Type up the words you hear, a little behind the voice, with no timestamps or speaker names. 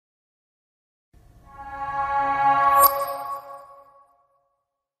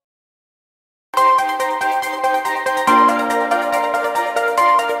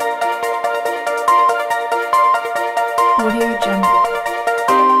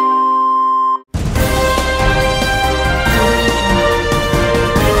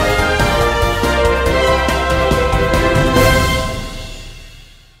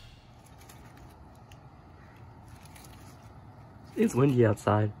it's windy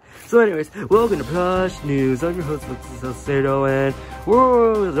outside. So anyways, welcome to Plush News. I'm your host, Salcedo, and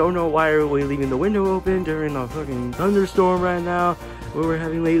whoa, don't know why are we leaving the window open during a fucking thunderstorm right now, what we're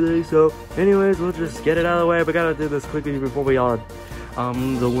having lately. So anyways, we'll just get it out of the way. We gotta do this quickly before we all,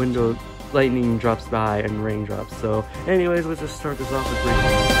 the window lightning drops by and rain drops. So anyways, let's just start this off with breaking.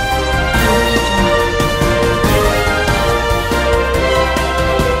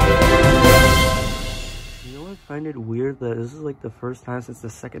 I find it weird that this is like the first time since the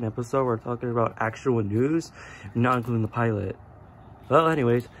second episode we're talking about actual news, not including the pilot. Well,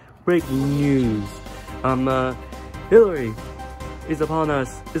 anyways, breaking news. Hilary is upon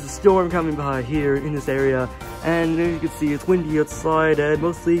us. There's a storm coming by here in this area, and as you can see, it's windy outside, and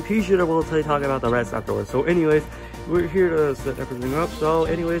mostly P-Shooter will talk about the rest afterwards. So anyways, we're here to set everything up. So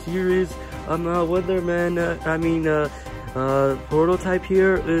anyways, here is weatherman, prototype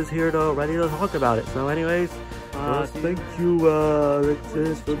here is here to ready to talk about it. So anyways, thank you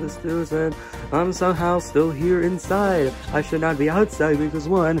Alexis for this news, and I'm somehow still here inside. I should not be outside because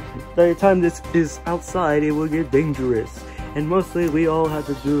one, by the time this is outside it will get dangerous, and mostly we all have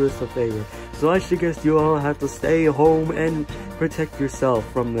to do us a favor. So I suggest you all have to stay home and protect yourself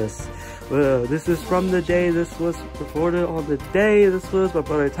from this. This is from the day this was recorded on the day this was, but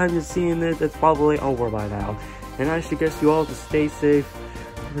by the time you're seeing it, it's probably over by now. And I suggest you all to stay safe,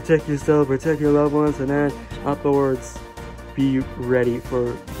 protect yourself, protect your loved ones, and then afterwards, be ready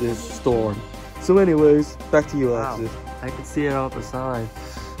for this storm. So anyways, back to you, Alexis. Wow. I can see it off the side.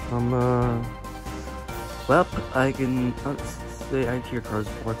 Well, I can see I hear cars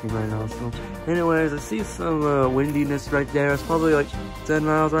working right now. So anyways, I see some windiness right there. It's probably like 10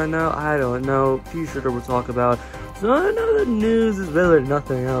 miles right now. I don't know. P-Shooter will talk about. So I know the news is really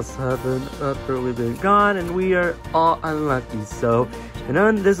nothing else happened after we've been gone, and we are all unlucky. So, and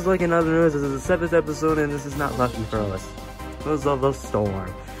then this is like another news. This is the 7th episode, and this is not lucky for us because of the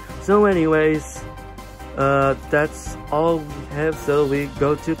storm. So anyways, that's all we have. So we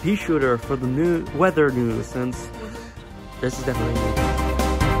go to P-Shooter for the new weather news, since this is definitely new.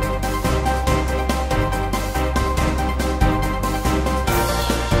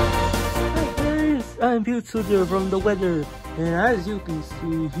 I'm P-Shooter from the weather, and as you can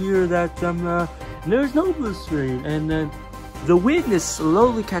see here that there's no blistering, and then the wind is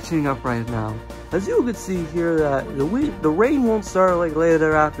slowly catching up right now. As you can see here that the rain won't start like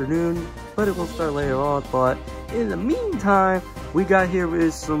later afternoon, but it will start later on. But in the meantime, we got here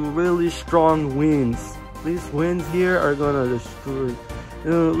is some really strong winds. These winds here are gonna destroy.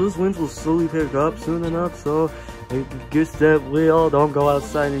 Those winds will slowly pick up soon enough, so I guess that we all don't go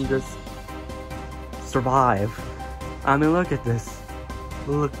outside and just survive. I mean, look at this.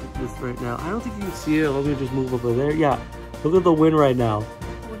 Look at this right now. I don't think you can see it. Let me just move over there. Yeah, look at the wind right now.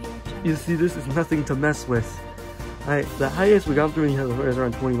 You see, this is nothing to mess with. The highest we got through is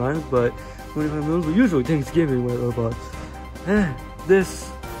around 20 miles, but 25 miles is usually Thanksgiving weather. But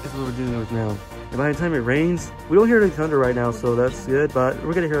this is what we're dealing with now. And by the time it rains, we don't hear any thunder right now, so that's good. But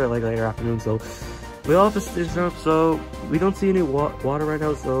we're gonna hear it like later afternoon. So we all have to stitch up. So we don't see any water right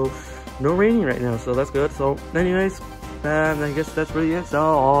now. So no raining right now, so that's good. So anyways, I guess that's really it. So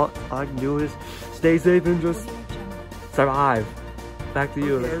all I can do is stay safe and just survive. Back to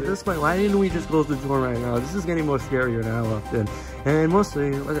you. Okay, at this point, why didn't we just close the door right now? This is getting more scarier now often. And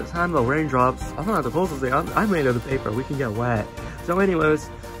mostly, by the time the rain drops, I'm not the closest thing. I'm made of the paper. We can get wet. So anyways,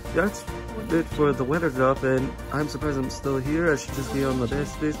 that's it for the weather stuff, and I'm surprised I'm still here. I should just be on the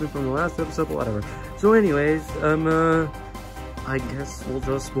basement from the last episode, but whatever. So anyways, I guess we'll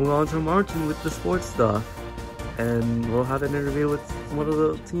just move on to Martin with the sports stuff, and we'll have an interview with one of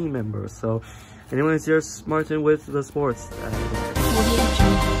the team members. So anyways, here's Martin with the sports. Thank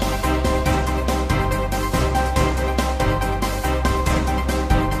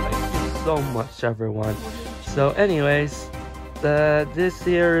you so much, everyone. So anyways, this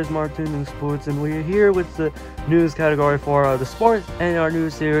here is Martin in sports, and we're here with the news category for the sports, and our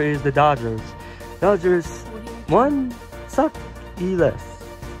news here is the Dodgers. Dodgers won, sucked, less.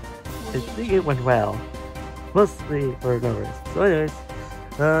 I think it went well, mostly for numbers. So anyways,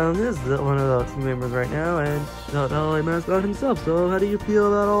 this is one of the team members right now, and the LA mascot himself. So how do you feel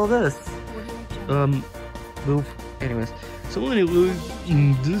about all this? Move. Anyways, so anyways,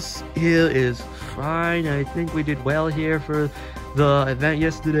 this here is fine. I think we did well here for the event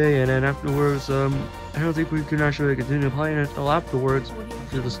yesterday, and then afterwards, I don't think we can actually continue playing until afterwards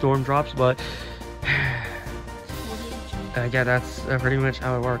after the storm drops, but yeah, that's pretty much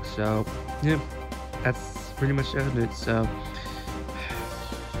how it works. So yeah, that's pretty much it. So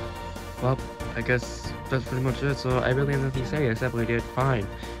well, I guess that's pretty much it. So I really have nothing to say except we did fine.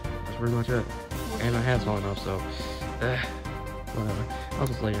 That's pretty much it. And my hat's falling off, so whatever. I'll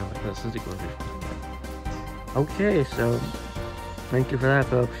just let you know like this. This is a okay, so thank you for that,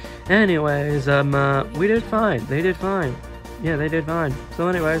 though. Anyways, we did fine. They did fine. Yeah, they did fine. So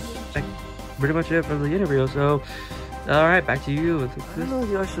anyways, that's pretty much it for the interview. So, alright, back to you. I don't know if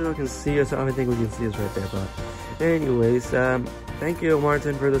you actually can see us. I don't think we can see us right there, but anyways, thank you,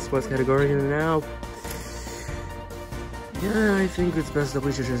 Martin, for the sports category. And now, yeah, I think it's best that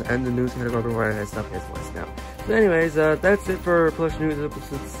we should just end the news category before I stop his voice now. So anyways, that's it for Plush News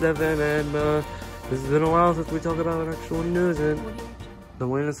episode 7, and this has been a while since we talk about actual news, and the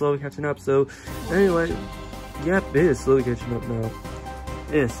wind is slowly catching up. So anyway, yep, it is slowly catching up now.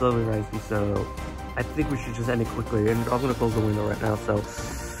 It is slowly rising, so I think we should just end it quickly, and I'm gonna close the window right now. So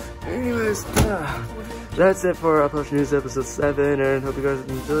anyways, that's it for Plush News episode 7, and hope you guys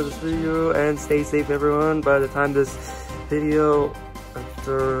enjoyed this video, and stay safe, everyone, by the time this video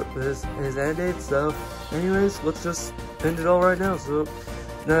after is ended. So anyways, let's just end it all right now. So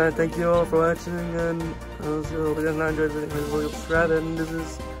thank you all for watching, and I hope you guys enjoyed the video. Subscribe, and this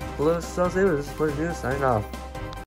is Plush News. This is Plush News signing off.